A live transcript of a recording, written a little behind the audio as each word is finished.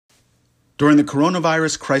During the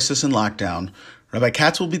coronavirus crisis and lockdown, Rabbi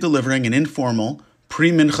Katz will be delivering an informal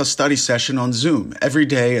pre-mincha study session on Zoom every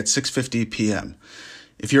day at 6:50 p.m.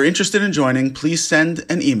 If you're interested in joining, please send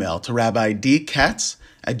an email to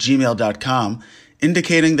rabbidkatz@gmail.com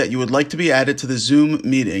indicating that you would like to be added to the Zoom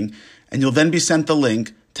meeting, and you'll then be sent the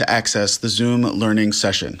link to access the Zoom learning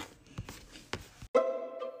session.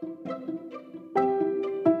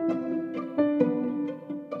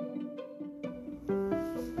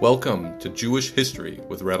 Welcome to Jewish History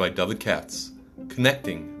with Rabbi David Katz,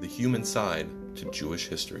 connecting the human side to Jewish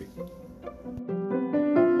history.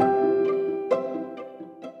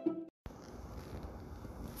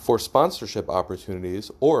 For sponsorship opportunities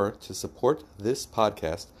or to support this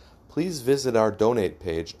podcast, please visit our donate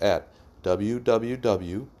page at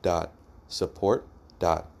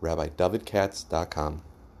www.support.rabbidavidkatz.com.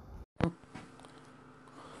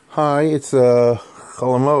 Hi, it's Chol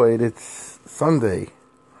HaMoed. It's Sunday,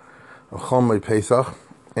 Chol HaMoed Pesach,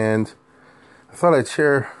 and I thought I'd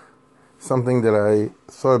share something that I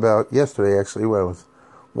thought about yesterday, actually, when I was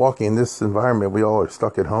walking in this environment. We all are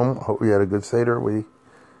stuck at home. I hope we had a good Seder. We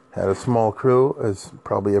had a small crew, as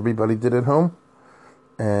probably everybody did at home,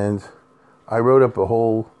 and I wrote up a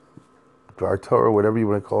whole Dvar Torah, whatever you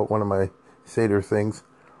want to call it, one of my Seder things,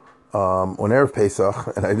 on Erev Pesach,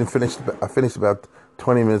 and I finished about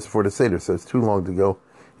 20 minutes before the Seder, so it's too long to go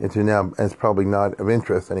into now, and it's probably not of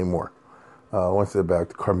interest anymore, once it's about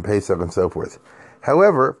Korban Pesach and so forth.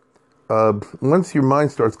 However, once your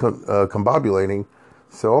mind starts combobulating,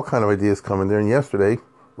 so all kind of ideas come in there, and yesterday,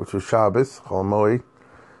 which was Shabbos, Chol HaMoed,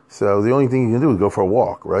 so the only thing you can do is go for a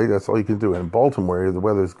walk, right? That's all you can do. And in Baltimore, the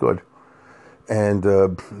weather is good. And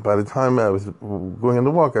by the time I was going on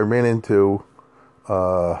the walk, I ran into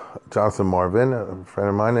Jonathan Marvin, a friend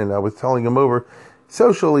of mine, and I was telling him over,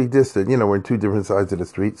 socially distant, we're in two different sides of the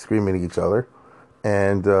street, screaming at each other,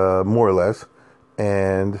 and more or less.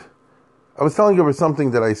 And I was telling him over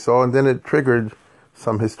something that I saw, and then it triggered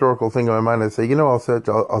some historical thing in my mind. I say,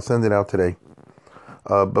 I'll send it out today.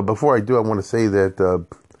 But before I do, I want to say that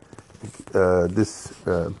this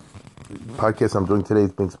podcast I'm doing today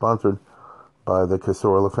is being sponsored by the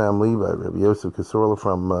Casorla family, by Rabbi Yosef Casorla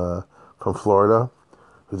from Florida,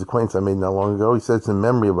 whose acquaintance I made not long ago. He said it's in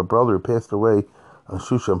memory of a brother who passed away on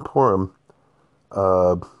Shushan Purim,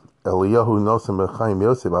 Eliyahu Nosson Chaim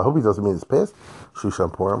Yosef. I hope he doesn't mean it's past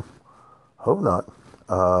Shushan Purim. Hope not.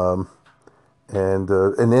 And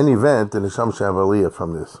in any event, the Neshama should have Aliyah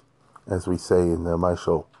from this, as we say in my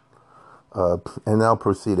show. And now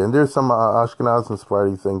proceed. And there's some Ashkenaz and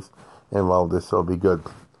Sephardi things involved in this, so it'll be good.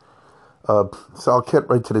 So I'll get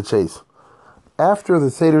right to the chase. After the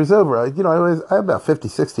Seder's over, I have about 50,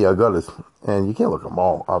 60 Agadas, and you can't look at them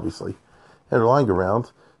all, obviously. And they're lying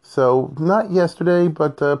around. So not yesterday,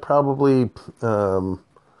 but probably,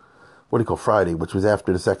 Friday, which was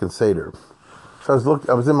after the second Seder. So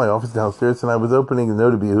I was in my office downstairs, and I was opening the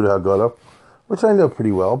Noda B'Yehuda Haggadah, which I know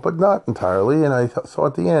pretty well, but not entirely. And I saw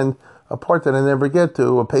at the end a part that I never get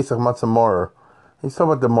to, a Pesach Matzah Maror. He's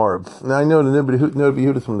talking about the Maror. Now I know the Noda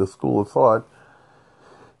B'Yehuda is from the school of thought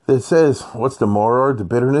that says, what's the Maror, the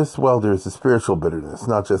bitterness? Well, there's the spiritual bitterness,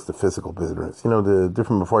 not just the physical bitterness. The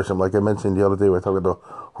different Mefarshim, like I mentioned the other day, where I talked about the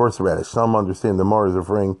horseradish. Some understand the Maror is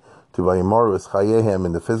referring to Vayimaru Chayehem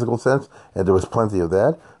in the physical sense, and there was plenty of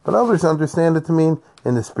that. But others understand it to mean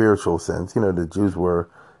in the spiritual sense. The Jews were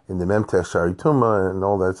in the Memtesh Shari Tuma and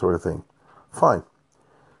all that sort of thing. Fine.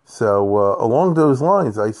 So along those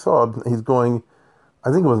lines, I saw he's going, I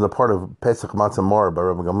think it was in the part of Pesach Matzah Maror by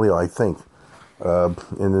Rabbi Gamliel, I think,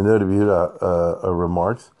 in the Noda B'Yehuda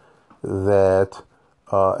remarks, that,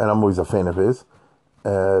 and I'm always a fan of his,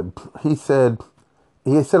 he said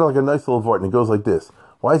like a nice little vort, and it goes like this.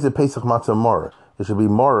 Why is it Pesach Matzah Maror? It should be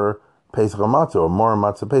Maror Pesach Matzah, or Maror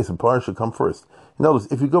Matzah Pesach. Maror should come first. In other words,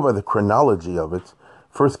 if you go by the chronology of it,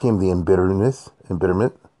 first came the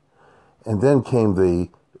embitterment, and then came the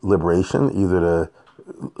liberation,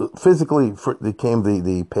 physically, there came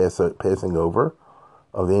the passing over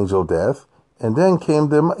of the angel of death, and then came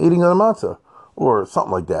the eating of the matzah, or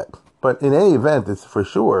something like that. But in any event, it's for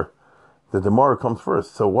sure that the Maror comes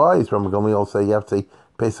first. So why is Rabbi Gamliel say you have to say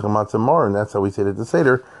Pesach Matzah Maror, and that's how we say it at the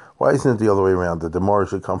Seder? Why isn't it the other way around, that the Maror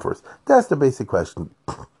should come first? That's the basic question,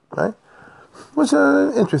 right? Which is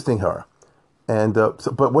an interesting horror. And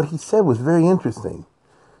but what he said was very interesting,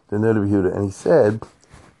 the Noda B'Yehuda, and he said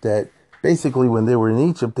that basically when they were in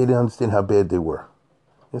Egypt, they didn't understand how bad they were.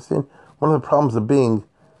 You understand? One of the problems of being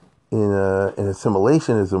in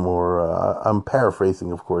assimilationism, or I'm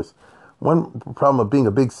paraphrasing, of course, one problem of being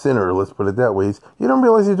a big sinner, let's put it that way, is you don't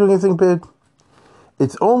realize you're doing anything bad.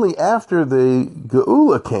 It's only after the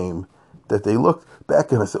Geula came that they looked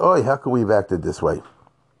back and they said, oh, how could we have acted this way?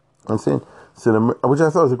 I'm saying, which I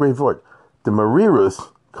thought was a great thought. The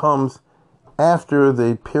Marirus comes after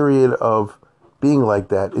the period of being like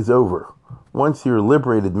that is over. Once you're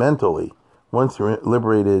liberated mentally, once you're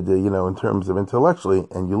liberated, in terms of intellectually,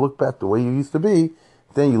 and you look back the way you used to be,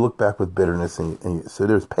 then you look back with bitterness. And so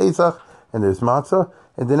there's Pesach and there's Matzah,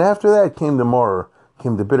 and then after that came the Maror,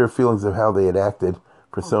 came the bitter feelings of how they had acted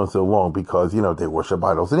for so and so long, because they worship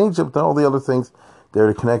idols in Egypt and all the other things.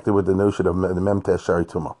 They're connected with the notion of the Memtesh Shari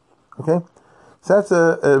Tumah. Okay, so that's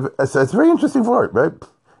a very interesting part, right?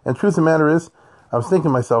 And truth of the matter is, I was thinking to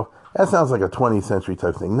myself, that sounds like a 20th century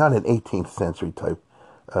type thing, not an 18th century type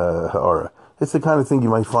ha'ara. It's the kind of thing you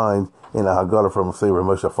might find in a Haggadah from, say,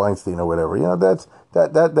 Moshe Feinstein or whatever. That's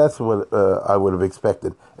what I would have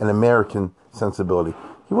expected, an American sensibility.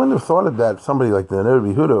 You wouldn't have thought of that. Somebody like the Noda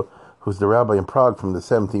B'Yehuda, who's the rabbi in Prague from the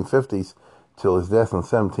 1750s till his death in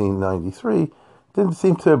 1793, didn't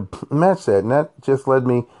seem to match that. And that just led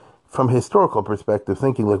me, from a historical perspective,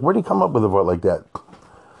 thinking, like, where did he come up with a word like that?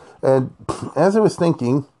 And as I was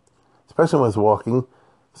thinking, especially when I was walking,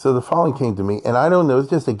 so the following came to me, and I don't know, it's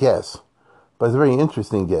just a guess, but it's a very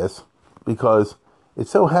interesting guess, because it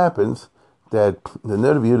so happens that the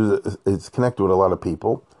Noda B'Yehuda is connected with a lot of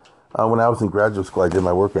people. When I was in graduate school, I did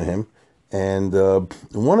my work on him, and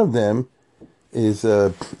one of them is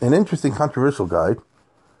an interesting, controversial guy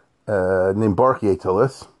named Baruch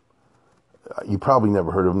Yetelis. You probably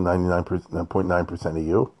never heard of him, 99.9% of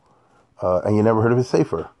you, and you never heard of his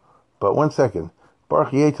sefer. But one second,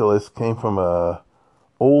 Baruch Yetelis came from a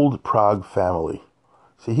old Prague family.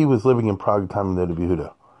 So he was living in Prague at the time of Noda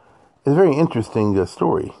B'Yehuda. It's a very interesting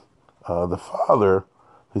story. The father,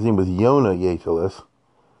 his name was Yonah Yetelis.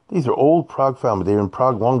 These are old Prague family. They were in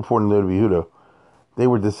Prague long before Noda B'Yehuda. They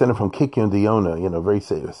were descended from Kikyun de Yonah, very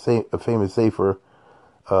a famous sefer,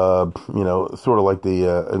 sort of like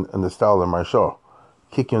in the style of Marshal,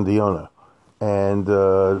 Kikyun de Yonah. And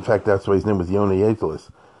in fact, that's why his name was Yonah Yetelis.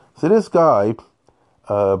 So this guy,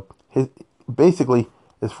 basically,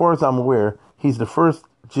 as far as I'm aware, he's the first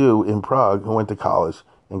Jew in Prague who went to college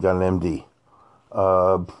and got an MD,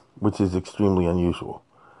 which is extremely unusual.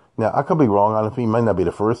 Now, I could be wrong on it. He might not be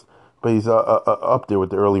the first, but he's up there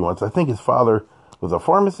with the early ones. I think his father was a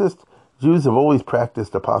pharmacist. Jews have always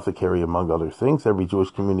practiced apothecary, among other things. Every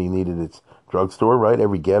Jewish community needed its drugstore, right?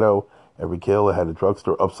 Every ghetto, every kehillah had a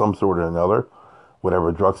drugstore of some sort or another.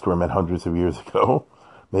 Whatever drugstore meant hundreds of years ago.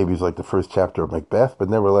 Maybe it's like the first chapter of Macbeth, but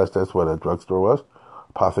nevertheless, that's what a drugstore was,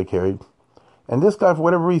 apothecary. And this guy, for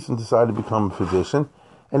whatever reason, decided to become a physician.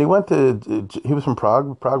 And he was from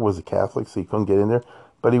Prague. Prague was a Catholic, so he couldn't get in there.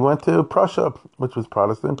 But he went to Prussia, which was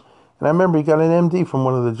Protestant. And I remember he got an MD from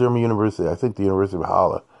one of the German universities, I think the University of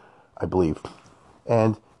Halle, I believe.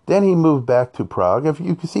 And then he moved back to Prague. If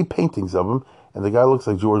you can see paintings of him, and the guy looks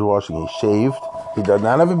like George Washington. He's shaved. He does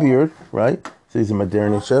not have a beard, right? So he's a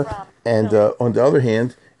modernisha. And on the other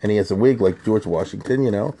hand, and he has a wig like George Washington,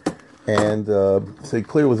 And so he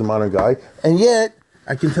clearly was a modern guy. And yet,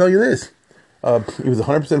 I can tell you this. He was a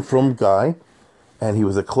 100% frum guy. And he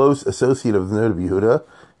was a close associate of the Noda B'Yehuda.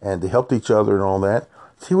 And they helped each other and all that.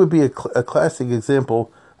 So he would be a classic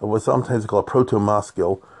example of what sometimes is called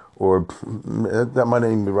proto-maskil, or that might not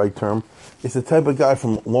even be the right term. It's the type of guy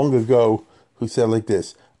from long ago who said like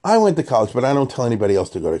this: I went to college, but I don't tell anybody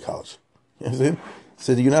else to go to college. You know what I'm saying?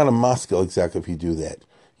 So you're not a maskil exactly if you do that.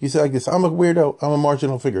 You say like this: I'm a weirdo, I'm a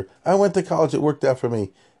marginal figure. I went to college, it worked out for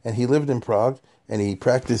me. And he lived in Prague, and he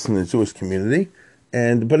practiced in the Jewish community.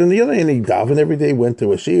 But on the other hand, he davened every day, went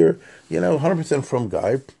to a shiur, 100% frum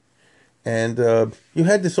guy. And you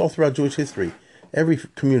had this all throughout Jewish history. Every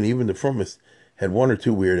community, even the frummists, had one or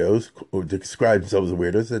two weirdos, or described themselves as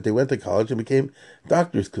weirdos, that they went to college and became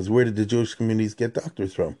doctors, because where did the Jewish communities get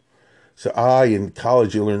doctors from? So in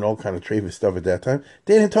college, you learned all kind of treif stuff at that time.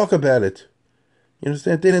 They didn't talk about it. You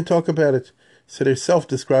understand? They didn't talk about it. So they're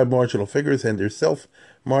self-described marginal figures, and their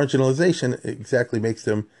self-marginalization exactly makes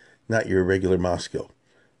them not your regular maskil.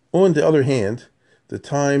 On the other hand, the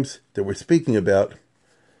times we're speaking about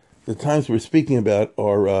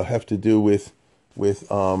are have to do with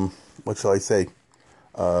what shall I say?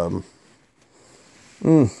 The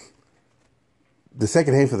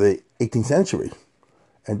second half of the 18th century.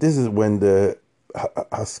 And this is when the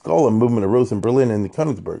Haskalah movement arose in Berlin and in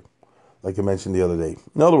Königsberg, like I mentioned the other day.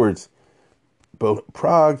 In other words, both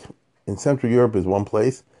Prague in Central Europe is one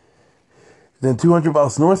place. Then 200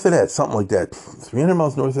 miles north of that, something like that, 300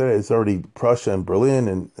 miles north of that, is already Prussia and Berlin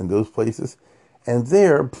and those places. And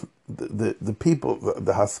there, the people,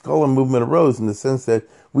 the Haskalah movement arose in the sense that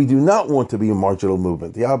we do not want to be a marginal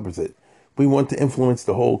movement, the opposite. We want to influence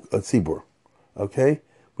the whole tzibur, okay?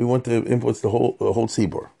 we want to influence the whole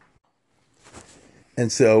tzibur.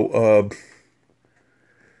 And so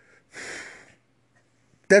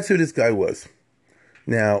that's who this guy was.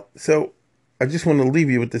 Now, so I just want to leave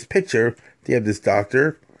you with this picture. You have this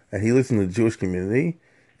doctor, and he lives in the Jewish community,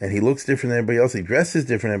 and he looks different than everybody else. He dresses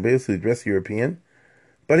different than everybody else. He dresses European,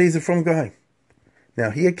 but he's a frum guy. Now,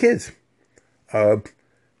 he had kids.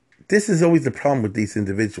 This is always the problem with these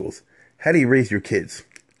individuals. How do you raise your kids?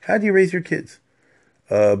 How do you raise your kids?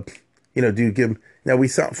 Do you give them... Now, we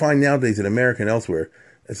find nowadays in America and elsewhere,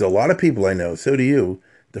 there's a lot of people I know, so do you,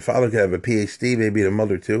 the father could have a PhD, maybe the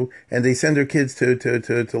mother too, and they send their kids to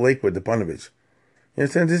Lakewood, to Panovich. You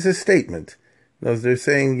understand? This is a statement. They're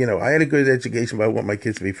saying, I had a good education, but I want my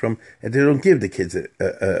kids to be from, and they don't give the kids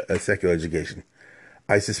a secular education.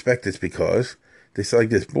 I suspect it's because they say like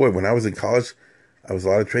this, boy, when I was in college, I was a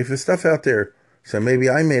lot of treif stuff out there, so maybe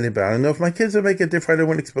I made it, but I don't know if my kids will make it different. I don't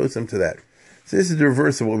want to expose them to that. So this is the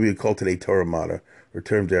reverse of what we would call today Torah Mata, or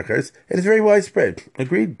term derech eretz, and it's very widespread.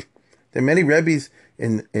 Agreed. There are many rabbis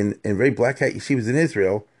in very black hat yeshivas in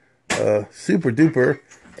Israel, super duper,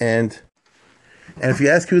 and if you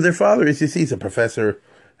ask who their father is, you see he's a professor,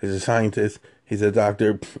 he's a scientist, he's a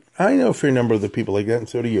doctor. I know a fair number of the people like that, and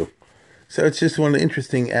so do you. So it's just one of the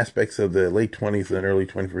interesting aspects of the late 20th and early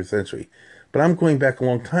 21st century. But I'm going back a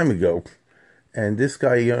long time ago, and this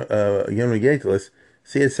guy, Yonah Yetelis,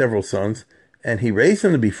 he had several sons, and he raised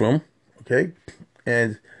them to be frum, okay?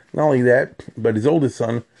 And not only that, but his oldest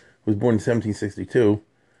son, who was born in 1762,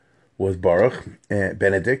 was Baruch, and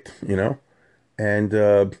Benedict, and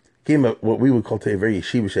gave him what we would call today a very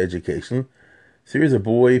yeshivish education. So here's a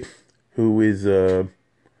boy who is,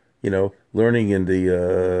 learning in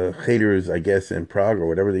the cheters, I guess, in Prague, or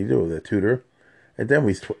whatever they do, the tutor. And then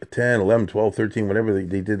he's 10, 11, 12, 13, whatever they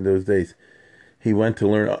did in those days. He went to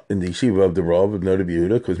learn in the yeshiva of the Rav of Noda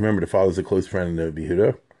B'Yehuda, because remember, the father's a close friend of Noda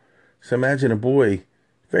B'Yehuda. So imagine a boy,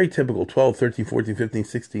 very typical, 12, 13, 14, 15,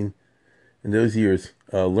 16, in those years,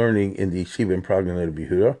 learning in the yeshiva in Prague and Noda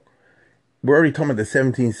B'Yehuda. We're already talking about the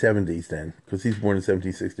 1770s then, because he's born in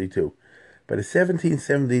 1762. By the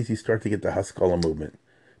 1770s, you start to get the Haskalah movement.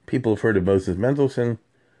 People have heard of Moses Mendelssohn,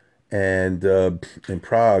 and in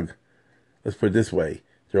Prague, let's put it this way,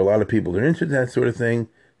 there are a lot of people that are interested in that sort of thing.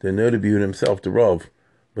 The Noda B'Yehuda himself, the Rav,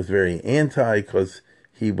 was very anti, because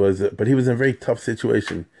he was in a very tough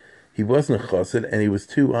situation. He wasn't a chassid, and he was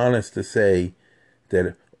too honest to say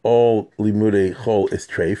that all limudei chol is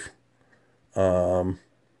treif.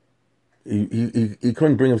 He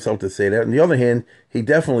couldn't bring himself to say that. On the other hand, he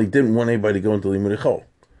definitely didn't want anybody to go into limudei chol.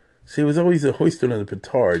 So he was always a hoisted on the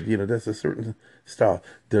petard. That's a certain style.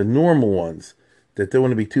 The normal ones that don't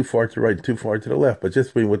want to be too far to the right and too far to the left, but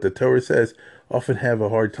just what the Torah says, often have a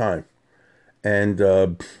hard time. And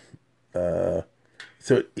so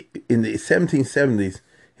in the 1770s,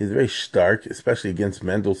 he's very stark, especially against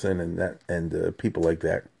Mendelssohn and people like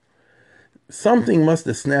that. Something must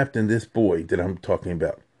have snapped in this boy that I'm talking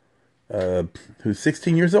about, who's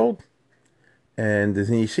 16 years old, and is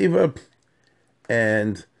in yeshiva,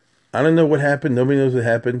 and I don't know what happened. Nobody knows what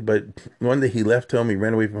happened, but one day he left home, he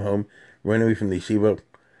ran away from home, ran away from the yeshiva,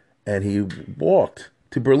 and he walked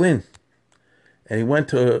to Berlin, and he went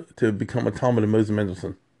to become a Talmud of Moses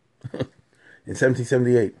Mendelssohn in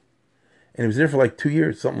 1778, and he was there for like 2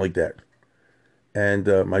 years, something like that. And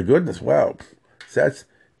my goodness, wow, so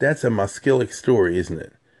that's a maskilic story, isn't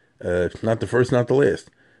it? Not the first, not the last,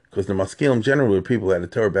 because the maskilim generally were people that had a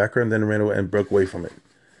Torah background, then ran away and broke away from it.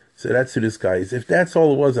 So that's who this guy is. If that's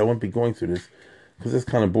all it was, I wouldn't be going through this, because it's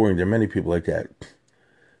kind of boring. There are many people like that.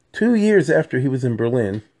 2 years after he was in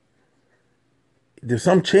Berlin, there's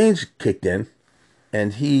some change kicked in,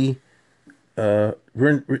 and he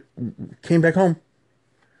came back home,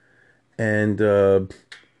 and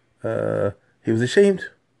he was ashamed.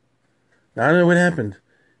 Now, I don't know what happened.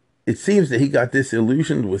 It seems that he got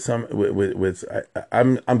disillusioned with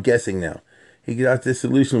I'm guessing now. He got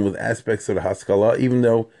disillusioned with aspects of the Haskalah, even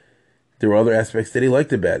though there were other aspects that he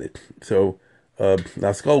liked about it. So, the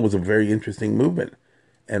Haskalah was a very interesting movement.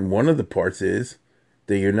 And one of the parts is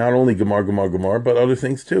that you're not only Gemar, but other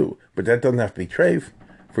things too. But that doesn't have to be treif.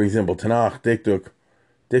 For example, Tanakh, Dikduk.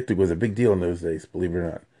 Dikduk was a big deal in those days, believe it or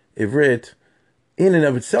not. Ivrit, in and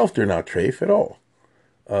of itself, they're not treif at all.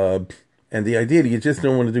 And the idea that you just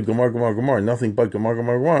don't want to do Gemar, nothing but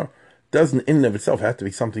Gemar, doesn't in and of itself have to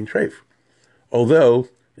be something treif. Although,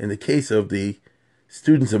 in the case of the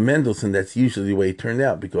students of Mendelssohn, that's usually the way it turned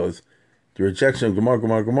out, because the rejection of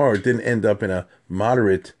Gemar didn't end up in a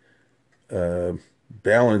moderate,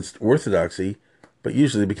 balanced orthodoxy, but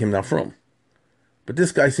usually became Nafrum. But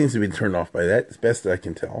this guy seems to be turned off by that, as best I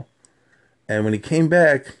can tell. And when he came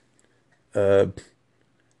back,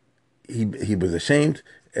 he was ashamed,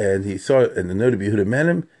 and he saw it, and the Noda B'Yehuda met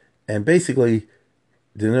him, and basically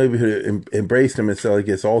the Noda B'Yehuda embraced him and said, like,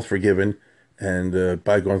 it's all's forgiven, and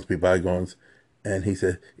bygones be bygones. And he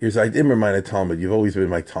said, "You're Zaydim my Talmud. You've always been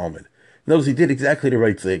my Talmud." Notice he did exactly the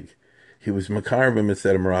right thing. He was Makarib him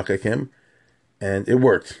instead of Marakak him, and it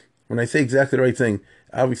worked. When I say exactly the right thing,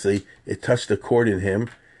 obviously it touched a chord in him,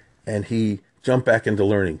 and he jumped back into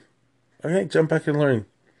learning. Okay, jumped back into learning.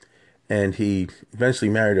 And he eventually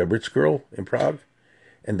married a rich girl in Prague,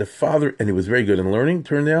 and the father, and he was very good in learning,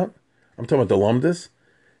 turned out. I'm talking about the Lumdis,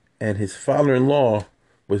 and his father-in-law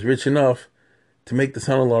was rich enough to make the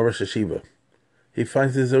son-in-law Rosh Hashiva. He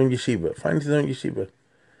finds his own yeshiva.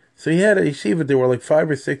 So he had a yeshiva. There were like 5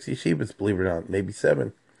 or 6 yeshivas, believe it or not, maybe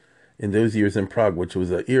 7, in those years in Prague, which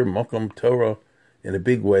was a Ir Mokum Torah in a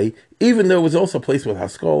big way, even though it was also a place with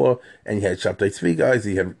Haskalah, and you had Shabtai Tzvi guys,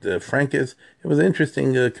 you had Frankis. It was an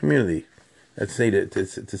interesting community, to say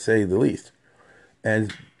the least.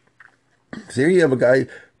 And so here you have a guy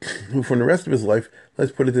who, from the rest of his life,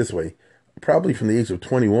 let's put it this way, probably from the age of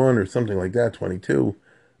 21 or something like that, 22,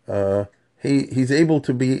 he's able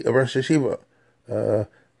to be a Rosh Hashiva.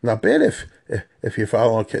 Not bad if your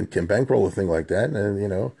father can bankroll a thing like that,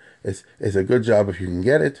 and it's a good job if you can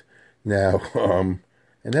get it. Now,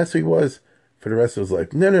 and that's who he was for the rest of his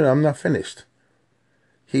life. No, I'm not finished.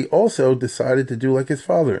 He also decided to do like his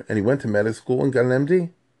father, and he went to medical school and got an MD.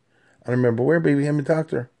 I don't remember where, but he became a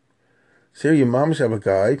doctor. So here you mamish have a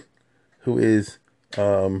guy who is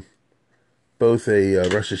both a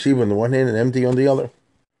Rosh Hashiva on the one hand and MD on the other.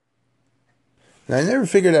 Now, I never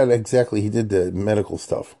figured out exactly he did the medical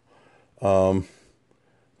stuff, but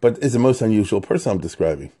is the most unusual person I'm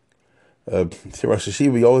describing. See, Rosh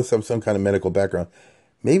Hashiva, we always have some kind of medical background.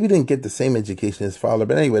 Maybe he didn't get the same education as his father,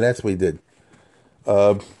 but anyway, that's what he did.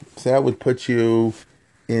 So that would put you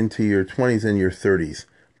into your 20s and your 30s.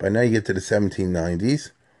 By now you get to the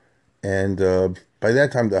 1790s, and by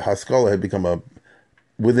that time the Haskalah had become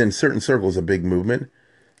within certain circles, a big movement,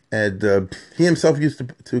 and he himself used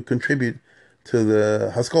to contribute to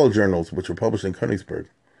the Haskalah journals, which were published in Königsberg.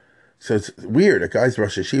 So it's weird. A guy's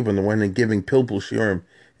Rosh Hashiva and the one giving Pilpul Shiurim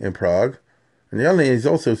in Prague. And the other thing, he's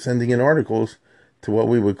also sending in articles to what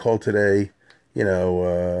we would call today, I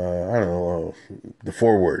don't know, the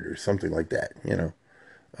foreword or something like that,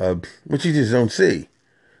 which you just don't see.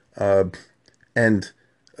 And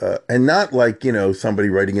not like, somebody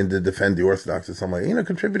writing in to defend the Orthodox or something like,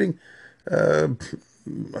 contributing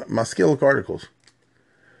maskilic articles.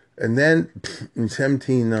 And then in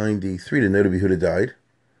 1793, the Noda B'Yehuda died.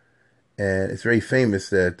 And it's very famous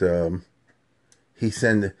that he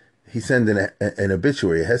sent an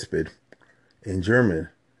obituary, a hesped, in German,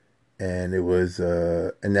 and it was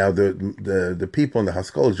and now the people in the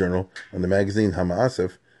Haskalah journal on the magazine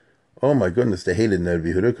Hama'asef, oh my goodness, they hated Noda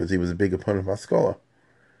B'Yehuda because he was a big opponent of Haskalah,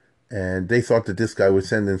 and they thought that this guy would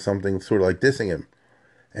send in something sort of like dissing him,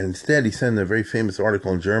 and instead he sent a very famous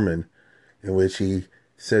article in German in which he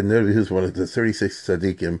said Noda B'Yehuda was one of the 36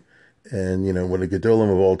 tzaddikim, and one of the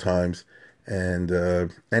gedolim of all times. And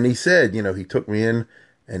he said, he took me in,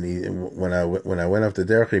 and when I went up to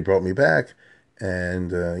Derech, he brought me back,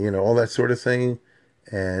 and all that sort of thing,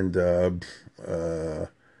 and oh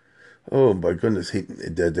my goodness,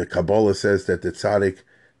 the Kabbalah says that the tzaddik,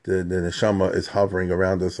 the neshama, is hovering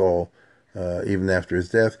around us all, even after his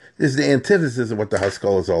death. This is the antithesis of what the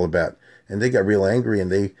Haskalah is all about, and they got real angry,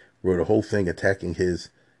 and they wrote a whole thing attacking his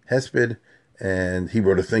hesped. And he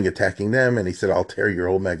wrote a thing attacking them, and he said, "I'll tear your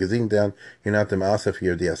whole magazine down. You're not the Ma'asef,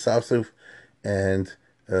 you're the Asafsuf." And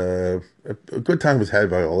a good time was had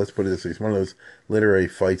by all. Let's put it this way. It's one of those literary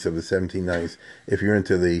fights of the 1790s, if you're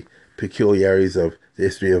into the peculiarities of the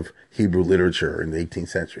history of Hebrew literature in the 18th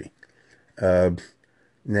century.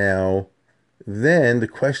 Now, then the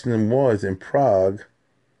question was in Prague,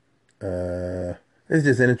 this is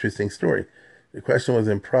just an interesting story. The question was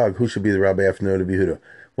in Prague, who should be the rabbi after Noda B'Yehuda?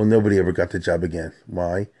 Well, nobody ever got the job again.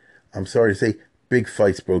 Why? I'm sorry to say, big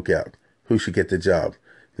fights broke out. Who should get the job?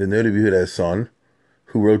 The Noda B'Yehuda's son,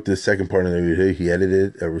 who wrote the second part of Noda B'Yehuda, he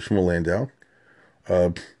edited Shmuel Landau.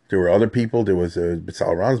 There were other people. There was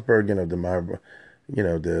Betzal Ransberg,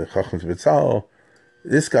 the Chachams Betzal.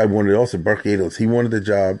 This guy wanted also, Baruch Yedels, he wanted the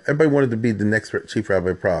job. Everybody wanted to be the next chief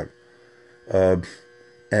rabbi of Prague.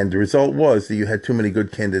 And the result was that you had too many good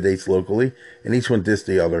candidates locally, and each one dissed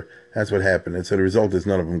the other. That's what happened. And so the result is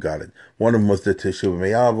none of them got it. One of them was the Teshuva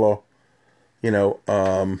Me'avo,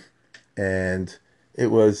 and it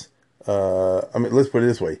was, let's put it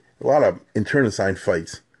this way, a lot of internecine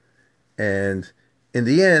fights. And in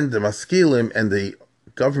the end, the Maskilim and the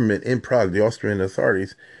government in Prague, the Austrian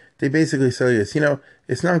authorities, they basically say this,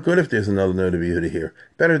 it's not good if there's another Noda B'Yehuda here.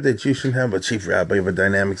 Better that you shouldn't have a chief rabbi of a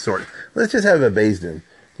dynamic sort. Let's just have a Beis Din.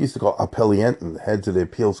 He used to call appellienten, heads of the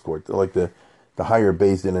appeals court. They're like the higher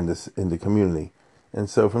Beis Din in the community. And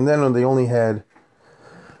so from then on, they only had,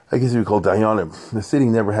 I guess you would call Dayanim. The city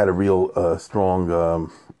never had a real strong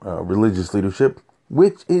religious leadership,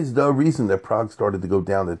 which is the reason that Prague started to go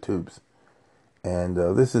down the tubes. And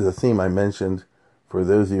this is a theme I mentioned for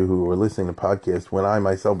those of you who were listening to podcasts. When I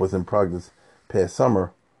myself was in Prague this past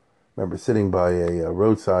summer, I remember sitting by a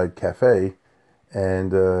roadside cafe,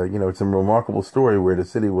 and it's a remarkable story where the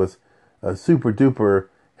city was a super duper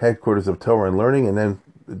headquarters of Torah and learning, and then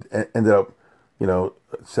ended up,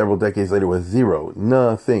 several decades later with zero,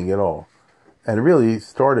 nothing at all. And it really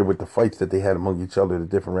started with the fights that they had among each other, the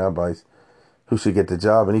different rabbis who should get the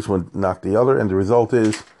job, and each one knocked the other. And the result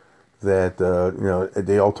is that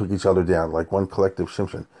they all took each other down like one collective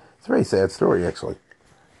Shimshon. It's a very sad story, actually.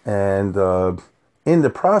 And in the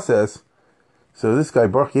process, so this guy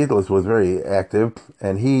Baruch Yedlis was very active,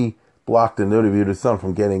 and he blocked the Noda B'Yehuda's son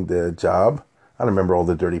from getting the job. I don't remember all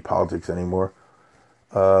the dirty politics anymore,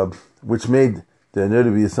 which made the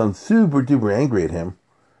Noda B'Yehuda's son super duper angry at him.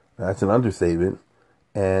 That's an understatement.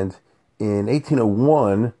 And in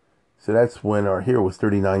 1801, so that's when our hero was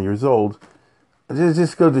 39 years old.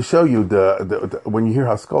 Just go to show you when you hear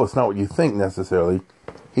Haskell, it's not what you think necessarily.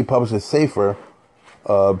 He published a sefer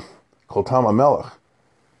called Tam HaMelech,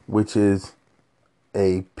 which is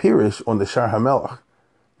a pirish on the Shar HaMelech.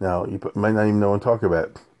 Now, you might not even know what I'm talking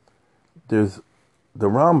about. There's the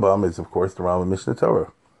Rambam is, of course, the Rambam Mishnah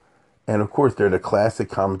Torah. And, of course, there are the classic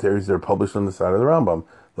commentaries that are published on the side of the Rambam,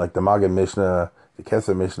 like the Maggid Mishnah, the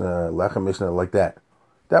Kesef Mishnah, Lechem Mishnah, like that.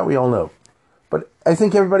 That we all know. But I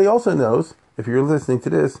think everybody also knows, if you're listening to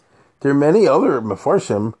this, there are many other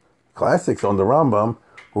Mefarshim, classics on the Rambam,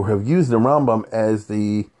 who have used the Rambam as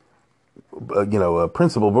the,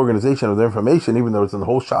 principle of organization of their information, even though it's in the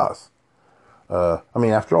whole Shas.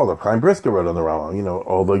 After all, the Chaim Brisker wrote on the Rambam,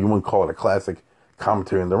 although you wouldn't call it a classic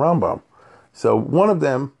commentary on the Rambam. So one of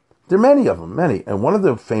them, there are many of them, many. And one of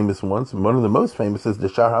the famous ones, one of the most famous, is the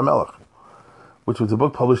Shar HaMelech, which was a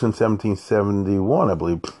book published in 1771, I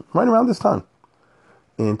believe, right around this time,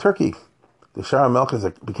 in Turkey. The Shar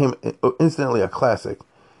HaMelech became instantly a classic.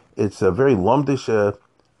 It's a very lumdish,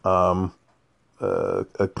 a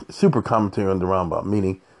super commentary on the Rambam,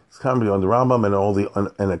 meaning it's commentary on the Rambam and all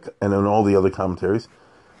on all the other commentaries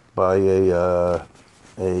by a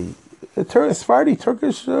Sephardi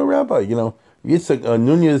Turkish rabbi, Yitzhak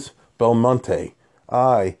Nunez Belmonte.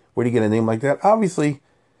 Where do you get a name like that? Obviously,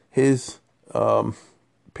 his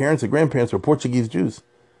parents and grandparents were Portuguese Jews,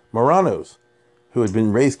 Marranos, who had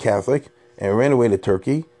been raised Catholic and ran away to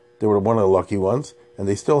Turkey. They were one of the lucky ones, and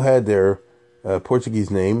they still had their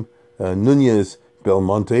Portuguese name, Nunez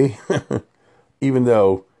Belmonte, even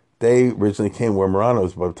though they originally came where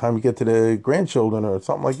Marranos. By the time you get to the grandchildren or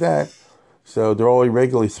something like that, so they're all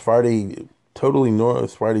irregularly Sephardi, totally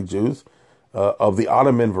Sephardic Jews of the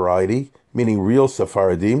Ottoman variety, meaning real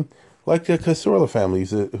Sephardim, like the Kasurla family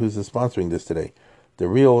who's sponsoring this today. The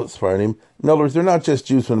real Sephardim. In other words, they're not just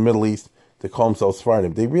Jews from the Middle East that call themselves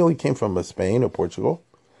Sephardim. They really came from Spain or Portugal.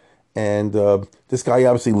 And this guy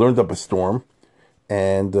obviously learned up a storm.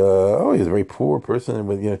 And, he was a very poor person.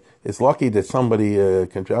 And it's lucky that somebody, I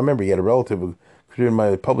remember he had a relative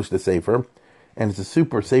who published a sefer. And it's a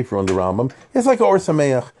super sefer on the Rambam. It's like a Or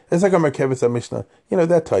Sameach. It's like a Merkevis HaMishnah.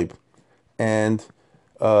 that type. And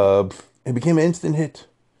it became an instant hit.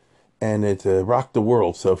 And it rocked the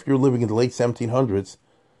world. So if you're living in the late 1700s,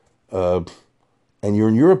 and you're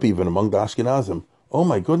in Europe even, among the Ashkenazim, oh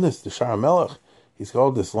my goodness, the Shar HaMelech, he's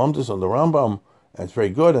called this Lumdus on the Rambam, and it's very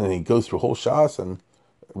good, and he goes through whole Shas, and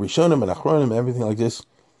Rishonim and Achronim, and everything like this.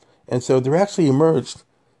 And so there actually emerged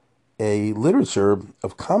a literature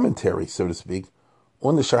of commentary, so to speak,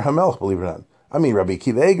 on the Shar HaMelech, believe it or not. Rabbi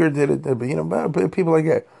Akiva Eger did it, but people like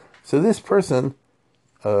that. So this person,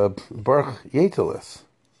 Baruch Yedlis,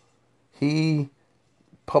 he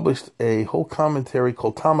published a whole commentary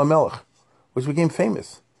called Tam HaMelech, which became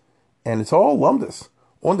famous. And it's all lumdus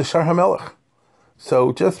on the Shar HaMelech.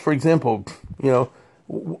 So just for example,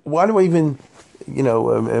 why do I even,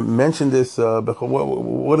 mention this?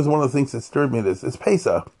 What is one of the things that stirred me this? It's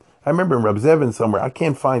Pesach. I remember in Reb Zevin somewhere, I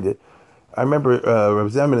can't find it. I remember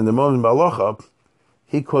Reb Zevin in the Monin Balacha,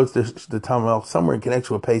 he quotes the Tam HaMelech somewhere in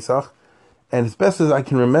connection with Pesach. And as best as I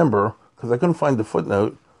can remember, because I couldn't find the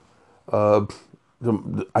footnote,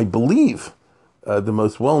 I believe the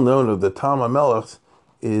most well-known of the Tam HaMelechs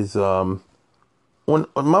is on what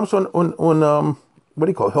do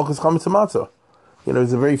you call it? Hilchos Chametz HaMatzah.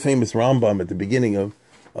 There's a very famous Rambam at the beginning of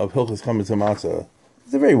Hilchos Chametz HaMatzah.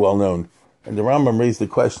 It's a very well known. And the Rambam raised the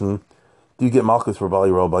question, do you get malchus for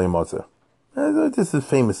Bali Roll, Bali Matzah? This is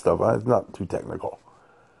famous stuff. It's not too technical.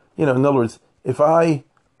 In other words, if I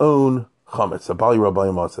own chametz, a Bali Roll, Bali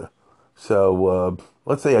Matzah, so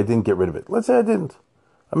let's say I didn't get rid of it. Let's say I didn't.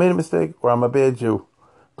 I made a mistake, or I'm a bad Jew.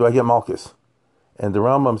 Do I get malchus? And the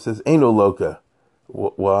Rambam says, Eino loka.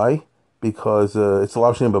 Why? Because it's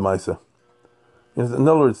lav shnei b'maisa. In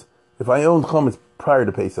other words, if I owned chametz prior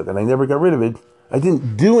to Pesach and I never got rid of it, I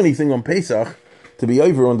didn't do anything on Pesach to be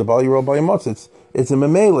over on the Bali Roll, Bali Matzah. It's a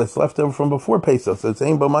memela. It's left over from before Pesach, so it's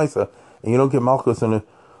ein b'maisa, and you don't get malchus on a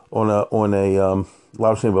lav shnei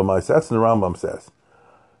b'maisa. That's what the Rambam says.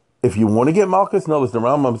 If you want to get malchus, notice the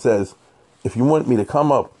Rambam says, if you want me to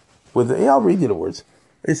come up with, I'll read you the words.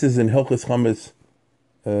 This is in Hilchos Chametz,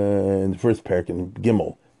 in the first parak in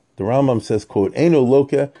Gimel. The Rambam says, quote, Eino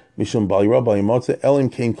loka mishum Bali Roll, Bali Matzah elim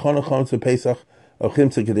kein kana chametz Pesach or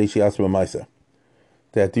chimtza kadesh yasra b'maisa.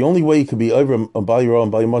 That the only way you could be over on Bali Roll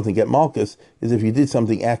and Bali Matzah and get malchus is if you did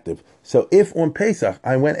something active. So if on Pesach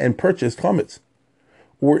I went and purchased chametz,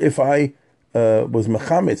 or if I was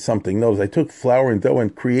mechametz something, I took flour and dough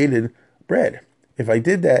and created bread. If I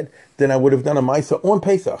did that, then I would have done a maisa on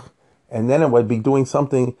Pesach, and then I would be doing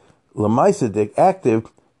something lemaisa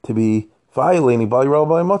active to be violating Bali Roll,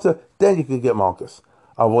 Bali Matzah. Then you could get malchus.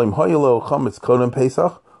 Avoim hayelo chametz kodem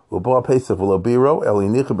Pesach u'ba Pesach v'lo biro eli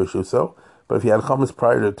nicha b'shuso. But if you had chametz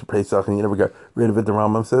prior to Pesach and you never got rid of it, the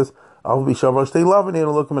Rambam says, I'll be shavar shtei lavin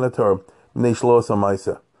and look in the Torah b'nei shlos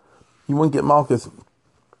ha'maisa. You wouldn't get malchus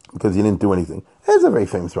because you didn't do anything. It's a very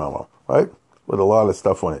famous Rambam, right? With a lot of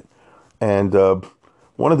stuff on it. And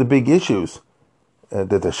one of the big issues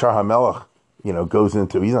that the Shar HaMelech, goes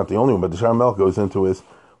into, he's not the only one, but the Shar HaMelech goes into is,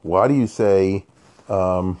 why do you say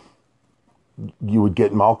you would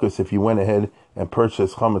get malchus if you went ahead and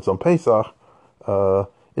purchased chametz on Pesach?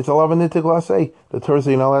 It's a lav nitik lasei. The Torah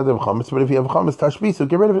says you're not allowed to have chametz, but if you have chametz tashbisu,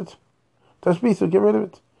 get rid of it. Tashbisu, get rid of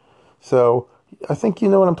it. So I think you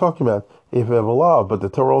know what I'm talking about. If you have a lav, but the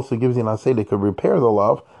Torah also gives you an asay that could repair the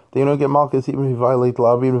lav, then you don't get malchus even if you violate the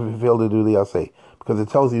lav, even if you fail to do the asay, because it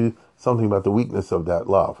tells you something about the weakness of that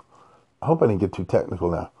lav. I hope I didn't get too technical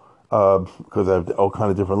now, because I have all kind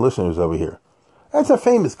of different listeners over here. That's a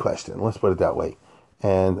famous question, let's put it that way.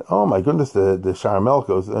 And oh my goodness, the Shar HaMelech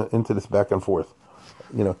goes into this back and forth.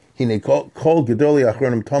 Hine called Gedoli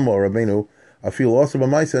Achronim Tomo Rabbeinu. I feel also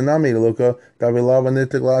b'maisa nami loka davilav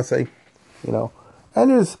anitik lasei. And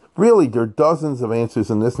there are dozens of answers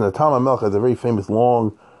in this. And the Tam HaMelech has a very famous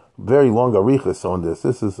very long arichas on this.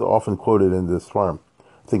 This is often quoted in this farm.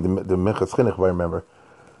 I think the Minchas Chinuch, if I remember,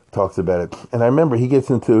 talks about it. And I remember he gets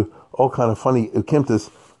into all kind of funny ukimtas,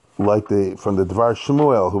 like from the Dvar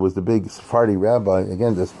Shmuel, who was the big Sephardi rabbi,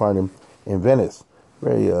 again, this Sephardim in Venice,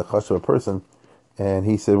 very chashuv person. And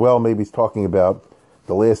he said, well, maybe he's talking about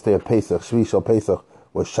the last day of Pesach, Shvi Shel Pesach,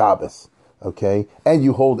 was Shabbos, okay? And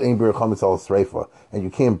you hold Ein Bir Chametz Al Sreifa, and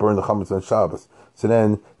you can't burn the Chametz on Shabbos. So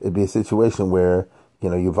then it'd be a situation where,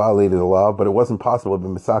 you violated the law, but it wasn't possible to be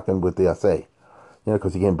misaken with the Asay,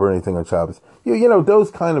 because you can't burn anything on Shabbos.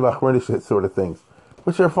 Those kind of achronish sort of things,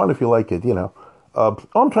 which are fun if you like it, All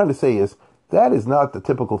I'm trying to say is, that is not the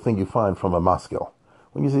typical thing you find from a maskil.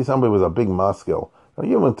 When you see somebody with a big maskil,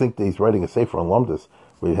 you wouldn't think that he's writing a sefer on Lumdus,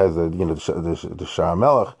 where he has the Shar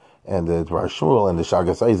HaMelech and the Dvar Shmuel and the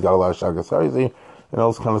Shagasai. He's got a lot of Shagasai and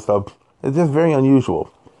all this kind of stuff. It's just very unusual.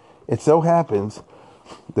 It so happens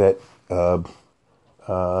that so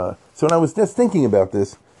when I was just thinking about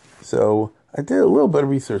this, so I did a little bit of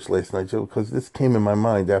research last night, Joe, because this came in my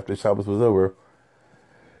mind after Shabbos was over.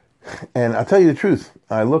 And I'll tell you the truth.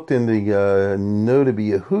 I looked in the Noda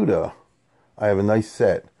B'Yehuda. I have a nice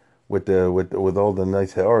set with all the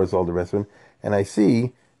nice ha'aras, all the rest of it, and I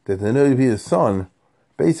see that the Noda B'Yehuda's son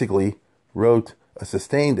basically wrote a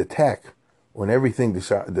sustained attack on everything the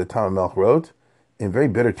Tam HaMelech wrote in very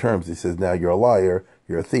bitter terms. He says, now you're a liar,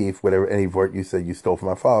 you're a thief, whatever, any word you said, you stole from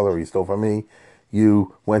my father, or you stole from me,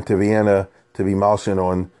 you went to Vienna to be malshin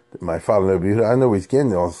on my father Noda B'Yehuda. I know where he's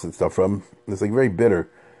getting all this stuff from. It's like very bitter.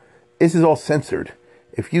 This is all censored.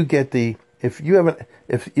 If you want to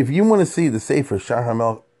see the Sefer Shar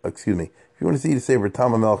HaMelech, if you want to see the Sefer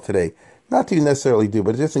Tam HaMelech today, not to necessarily do,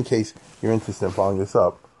 but just in case you're interested in following this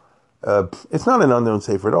up, it's not an unknown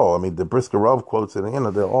Sefer at all. I mean, the Brisker Rav quotes it,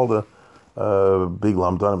 all the big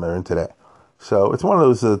Lamdanim are into that. So it's one of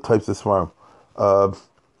those types of svarim.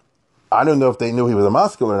 I don't know if they knew he was a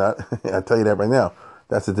maskil or not. I'll tell you that right now.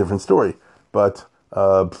 That's a different story. But,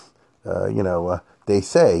 they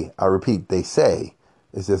say, I repeat, they say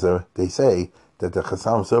that the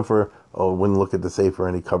Chassam Sofer wouldn't look at the Sefer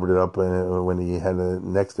and he covered it up when he had it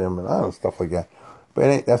next to him and stuff like that.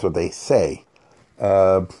 But that's what they say.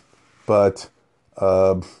 But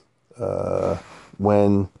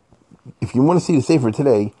if you want to see the Sefer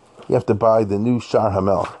today, you have to buy the new Shar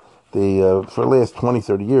HaMelech. For the last 20,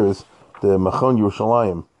 30 years, the Machon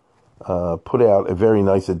Yerushalayim put out a very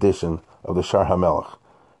nice edition of the Shar HaMelech.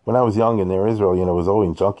 When I was young in there, Israel, it was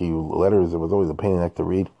always junky letters. It was always a pain in the neck to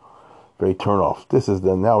read. Very turn-off.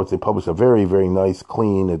 Now they publish a very, very nice,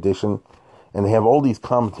 clean edition. And they have all these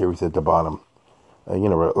commentaries at the bottom.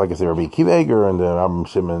 Like I said, Rabbi Akiva Eiger and Rabbi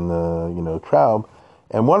Shimon, Traub.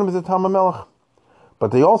 And one of them is the Tam HaMelech.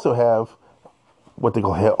 But they also have what they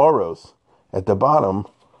call He'oros at the bottom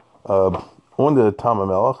on the Tam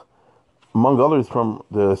HaMelech, among others from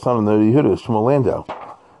the son of the Yehuda, Shmuel Landau.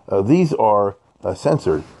 These are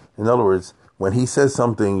censored. In other words, when he says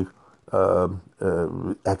something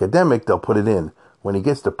academic, they'll put it in. When he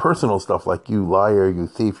gets to personal stuff like you liar, you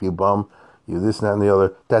thief, you bum, you this, that, and the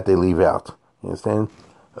other, that they leave out. You understand?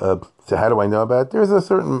 So how do I know about it? There's a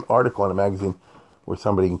certain article in a magazine where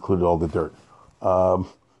somebody included all the dirt. So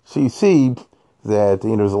you see that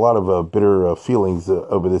there's a lot of bitter feelings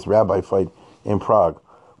over this rabbi fight in Prague.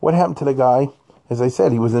 What happened to the guy? As I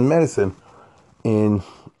said, he was in medicine. And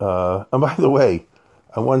by the way,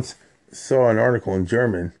 I once saw an article in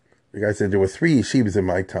German. The guy said there were 3 yeshivas in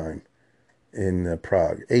my time in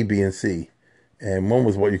Prague, A, B, and C. And one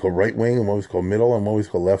was what you call right wing, and one was called middle, and one was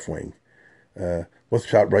called left wing. What's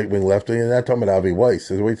shot right wing, left wing? And not talking about Avi Weiss.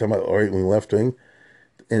 So we're talking about right wing, left wing.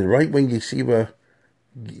 And right wing yeshiva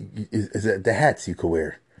is the hats you could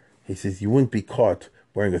wear. He says you wouldn't be caught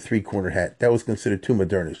wearing a 3-corner hat. That was considered too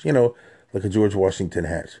modernish. Like a George Washington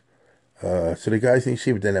hat. So the guys in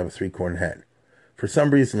yeshiva didn't have a 3-corner hat. For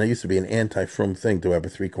some reason, there used to be an anti-frum thing to have a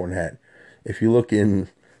 3-corner hat. If you look in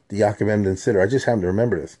the Yaakov Emden Siddur, I just happen to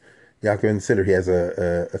remember this. Yaakov Emden Siddur, he has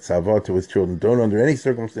a tzavah to his children. Don't under any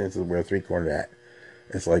circumstances wear a 3-corner hat.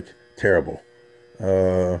 It's like terrible.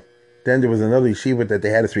 Then there was another yeshiva that they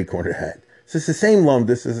had a 3-corner hat. So it's the same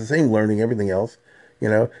lumdus, it's the same learning, everything else.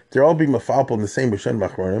 They're all being mafalpal in the same Rishon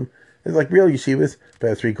Machronim. It's like real yeshivas,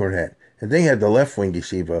 but a 3-corner hat. And then you had the left wing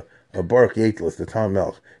yeshiva of Baruch Yetlis, the Tam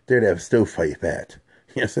Melch. They'd have a stovepipe hat.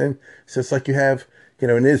 You know what I'm saying? So it's like you have,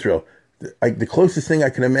 in Israel, the closest thing I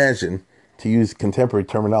can imagine to use contemporary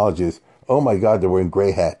terminology is, oh my God, they're wearing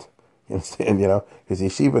gray hat. You understand? Because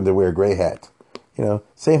yeshiva, they wear a gray hat.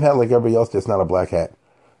 Same hat like everybody else, just not a black hat.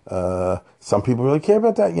 Some people really care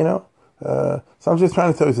about that, So I'm just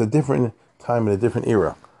trying to tell you it's a different time and a different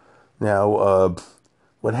era. Now,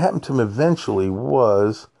 what happened to him eventually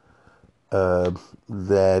was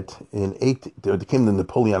that there came the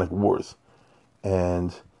Napoleonic Wars.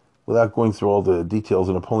 And without going through all the details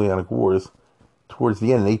of Napoleonic Wars, towards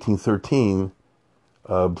the end, in 1813,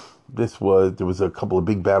 there was a couple of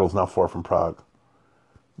big battles not far from Prague.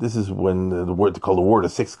 This is when the war called the War of the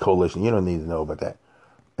Sixth Coalition. You don't need to know about that.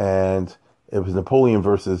 And it was Napoleon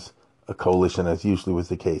versus a coalition, as usually was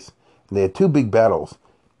the case. And they had 2 big battles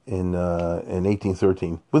in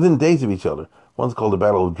 1813, within days of each other. One's called the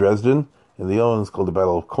Battle of Dresden, and the other one's called the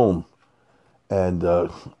Battle of Kulm. And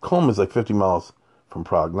Kulm is like 50 miles from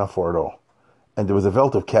Prague, not far at all. And there was a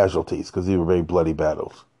veldt of casualties, because these were very bloody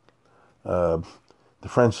battles. The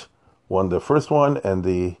French won the first one, and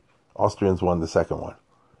the Austrians won the second one.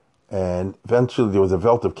 And eventually there was a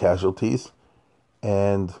veldt of casualties,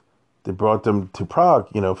 and they brought them to Prague,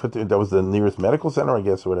 that was the nearest medical center, I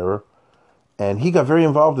guess, or whatever. And he got very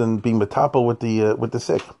involved in being metapel with the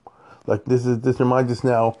sick. Like this reminds us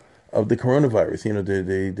now of the coronavirus,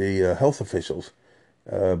 the health officials.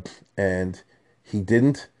 And he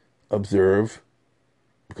didn't observe,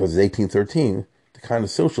 because it's 1813, the kind of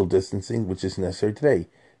social distancing which is necessary today.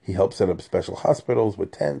 He helped set up special hospitals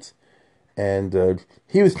with tents. And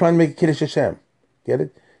he was trying to make a Kiddush Hashem. Get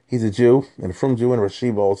it? He's a Jew, and a frum Jew, and a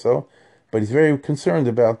Rashiva also. But he's very concerned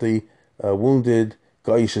about the wounded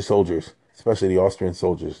Gaisha soldiers, especially the Austrian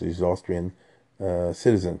soldiers, these Austrian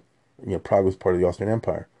citizen. Prague was part of the Austrian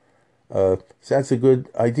Empire. So that's a good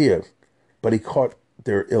idea. But he caught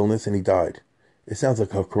their illness and he died. It sounds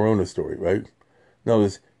like a corona story, right? No,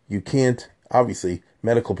 you can't, obviously,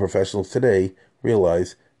 medical professionals today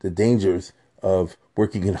realize the dangers of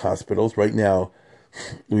working in hospitals. Right now,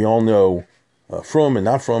 we all know from and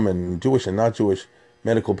not from, and Jewish and not Jewish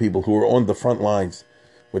medical people who are on the front lines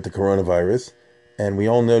with the coronavirus. And we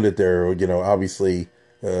all know that they're, obviously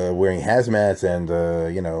wearing hazmats and,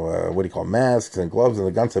 masks and gloves and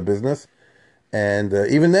the ganze business. And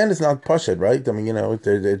even then, it's not pashut, right? I mean,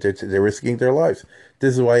 they're risking their lives.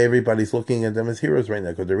 This is why everybody's looking at them as heroes right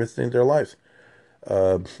now, because they're risking their lives.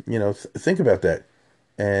 Think about that.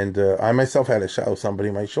 And I myself had a shot with somebody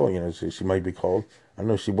in my show. She might be called. I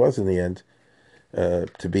know she was in the end.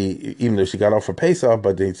 to be, even though she got off for Pesach,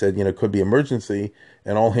 but they said, it could be emergency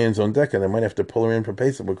and all hands on deck, and they might have to pull her in for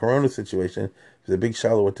Pesach with Corona situation. There's a big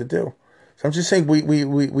shallow what to do. So I'm just saying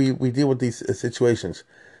we deal with these situations.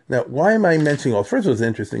 Now, why am I mentioning all? First of all, it's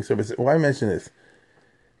interesting. So why I mention this?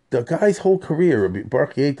 The guy's whole career,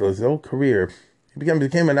 Baruch Yetel, his whole career, he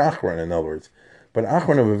became an Achron, in other words. But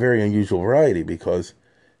Achron of a very unusual variety because,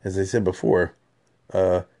 as I said before,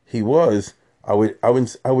 he was, I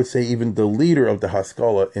would say, even the leader of the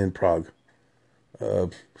Haskalah in Prague.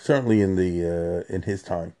 Certainly in his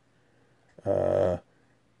time.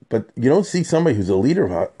 But you don't see somebody who's a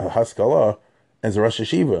leader of Haskalah as a Rosh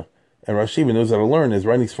Hashiva. And Rosh Hashiva knows how to learn is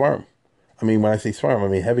writing Sfarim. I mean, when I say Sfarim, I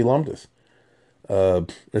mean heavy lumdus.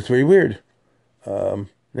 That's very weird.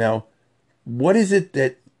 Now, what is it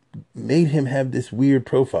that made him have this weird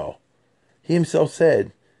profile? He himself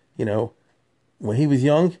said, when he was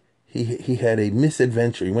young, he had a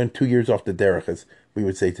misadventure. He went 2 years off the derech, as we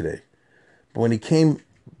would say today. But when he came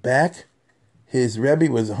back, his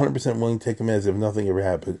Rebbe was 100% willing to take him as if nothing ever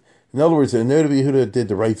happened. In other words, the Noda B'Yehuda did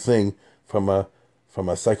the right thing from a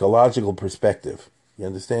psychological perspective. You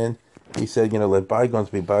understand? He said, let bygones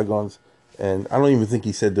be bygones. And I don't even think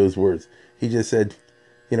he said those words. He just said,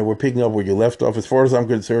 we're picking up where you left off. As far as I'm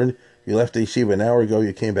concerned, you left the yeshiva an hour ago,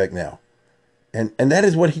 you came back now. And that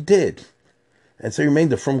is what he did. And so he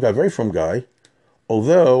remained a frum guy, very frum guy,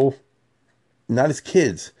 although not his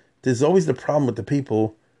kids. There's always the problem with the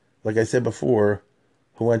people, like I said before,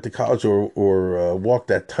 who went to college or walked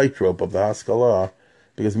that tightrope of the Haskalah,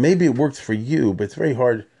 because maybe it works for you, but it's very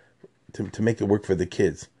hard to make it work for the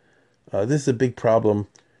kids. This is a big problem,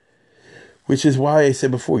 which is why I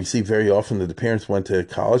said before, you see very often that the parents went to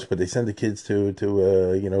college, but they send the kids to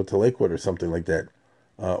Lakewood or something like that,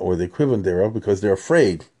 or the equivalent thereof, because they're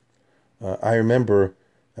afraid. I remember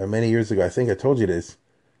many years ago, I think I told you this,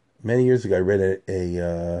 many years ago I read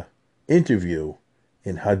a interview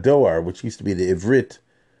in Hadoar, which used to be the Ivrit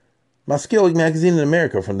Maskilik magazine in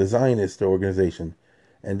America from the Zionist organization.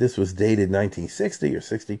 And this was dated 1960 or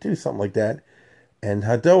 62, something like that. And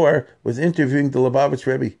Hadoar was interviewing the Lubavitch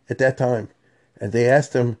Rebbe at that time. And they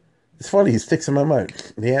asked him, it's funny, he sticks in my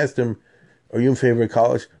mind. They asked him, are you in favor of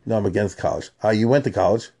college? No, I'm against college. You went to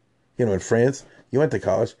college, in France, you went to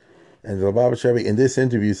college. And the Lubavitch Rebbe, in this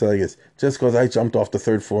interview, said like this, just because I jumped off the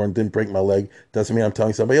third floor and didn't break my leg doesn't mean I'm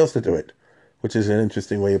telling somebody else to do it, which is an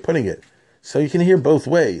interesting way of putting it. So you can hear both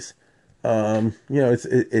ways.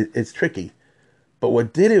 It's tricky. But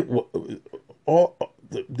what did it,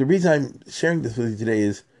 the reason I'm sharing this with you today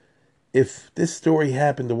is, if this story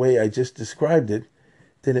happened the way I just described it,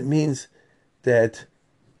 then it means that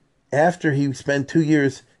after he spent 2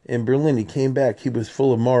 years in Berlin, he came back, he was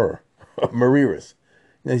full of mariris.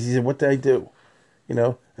 And he said, what did I do?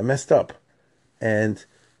 I messed up. And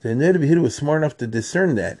the Noda B'Yehuda was smart enough to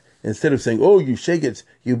discern that. Instead of saying, oh, you shagets,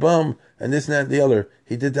 you bum, and this and that and the other,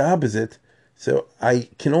 he did the opposite. So I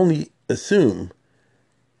can only assume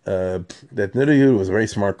that Noda B'Yehuda was a very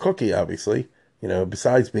smart cookie, obviously.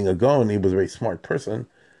 Besides being a Gaon, he was a very smart person.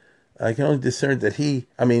 I can only discern that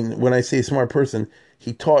when I say smart person,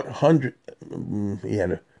 he taught he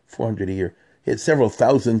had 400 a year. He had several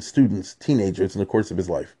thousand students, teenagers, in the course of his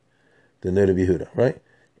life. The Noda B'Yehuda, right?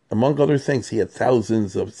 Among other things, he had several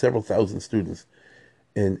thousand students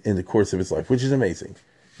in the course of his life, which is amazing.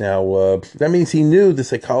 Now, that means he knew the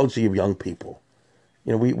psychology of young people.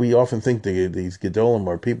 We often think these Gedolim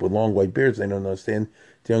are people with long white beards. They don't understand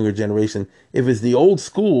the younger generation. If it's the old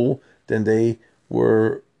school, then they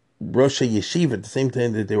were Rosh Yeshiva at the same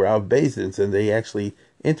time that they were Av Beis, and they actually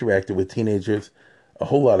interacted with teenagers a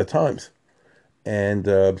whole lot of times.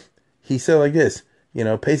 And he said like this,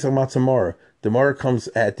 Pesach Matzah, the Mara comes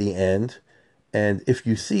at the end, and if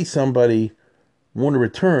you see somebody want to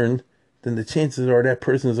return, then the chances are that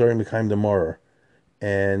person is already Mekayim the Mara.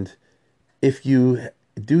 And if you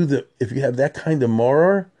have that kind of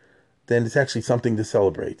Mara, then it's actually something to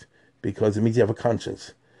celebrate, because it means you have a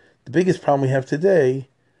conscience. The biggest problem we have today,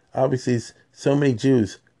 obviously, is so many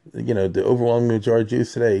Jews, the overwhelming majority of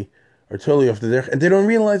Jews today are totally off the derech, and they don't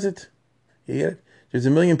realize it. You get it? There's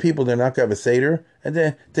a million people that are not going to have a Seder, and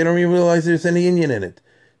they don't even realize there's any Indian in it.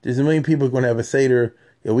 There's a million people going to have a Seder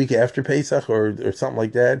a week after Pesach or something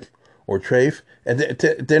like that, or Treif, and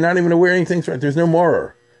they're not even aware anything's right. There's no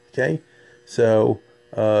morer, okay? So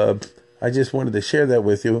I just wanted to share that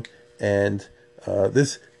with you, and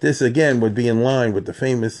this again would be in line with the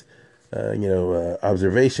famous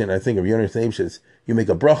observation, I think, of Yonah Neibshitz. You make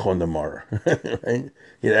a bracha on the morer, right?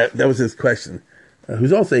 That was his question.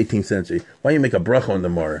 Who's also 18th century. Why you make a bracha on the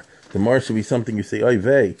Mar? The Mar should be something you say, oy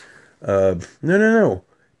vey. No.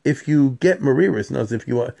 if you get mariris, knows if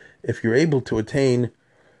you're able to attain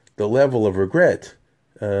the level of regret,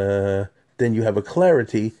 then you have a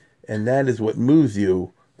clarity, and that is what moves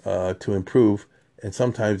you to improve, and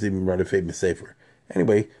sometimes even run a famous safer.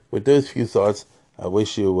 Anyway, with those few thoughts, I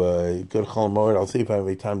wish you a good Chol Hamoed. I'll see if I have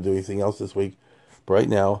any time to do anything else this week. But right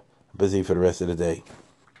now, I'm busy for the rest of the day.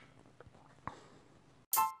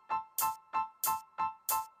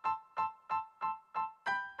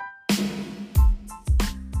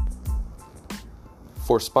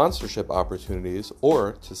 For sponsorship opportunities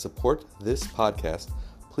or to support this podcast,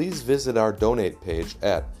 please visit our donate page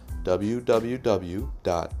at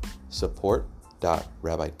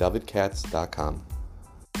www.support.rabbidavidkatz.com.